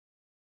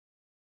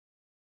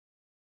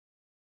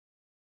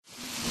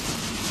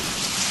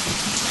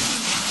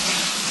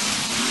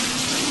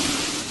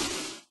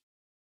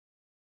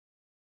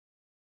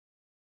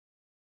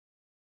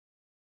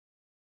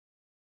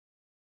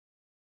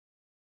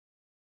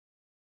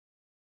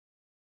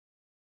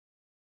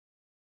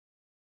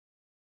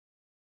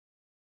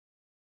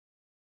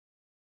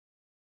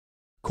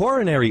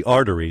coronary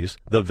arteries,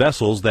 the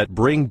vessels that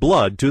bring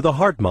blood to the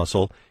heart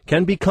muscle,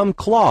 can become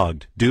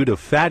clogged due to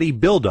fatty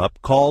buildup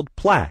called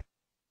plaque.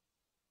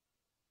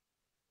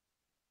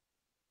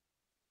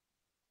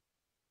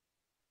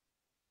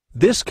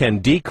 This can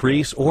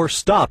decrease or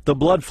stop the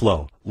blood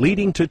flow,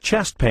 leading to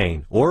chest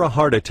pain or a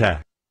heart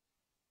attack.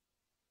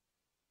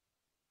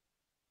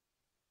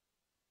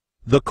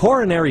 The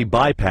coronary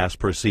bypass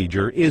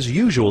procedure is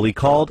usually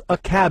called a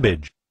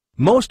CABG.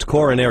 Most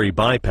coronary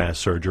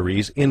bypass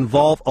surgeries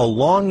involve a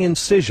long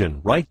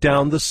incision right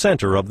down the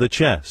center of the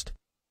chest.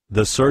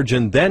 The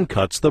surgeon then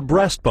cuts the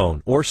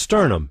breastbone or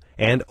sternum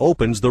and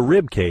opens the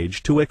rib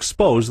cage to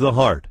expose the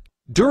heart.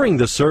 During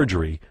the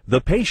surgery,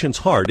 the patient's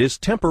heart is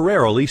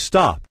temporarily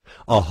stopped.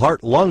 A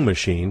heart-lung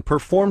machine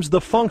performs the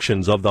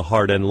functions of the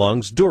heart and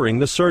lungs during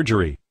the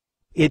surgery.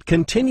 It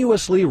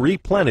continuously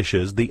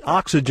replenishes the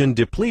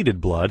oxygen-depleted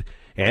blood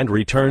and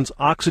returns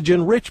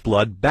oxygen-rich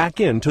blood back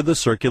into the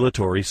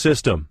circulatory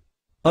system.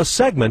 A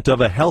segment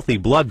of a healthy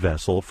blood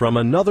vessel from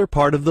another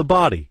part of the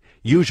body,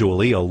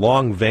 usually a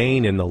long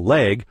vein in the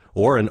leg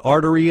or an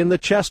artery in the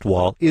chest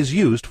wall, is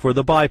used for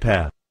the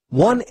bypass.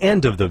 One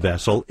end of the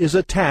vessel is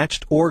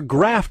attached or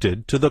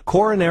grafted to the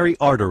coronary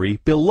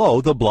artery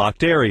below the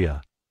blocked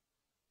area.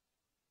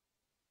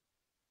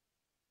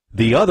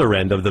 The other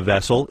end of the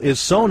vessel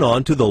is sewn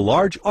on to the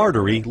large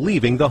artery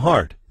leaving the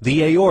heart,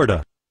 the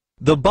aorta.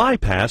 The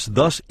bypass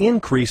thus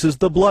increases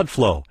the blood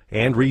flow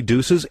and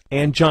reduces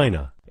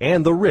angina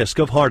and the risk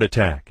of heart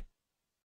attack.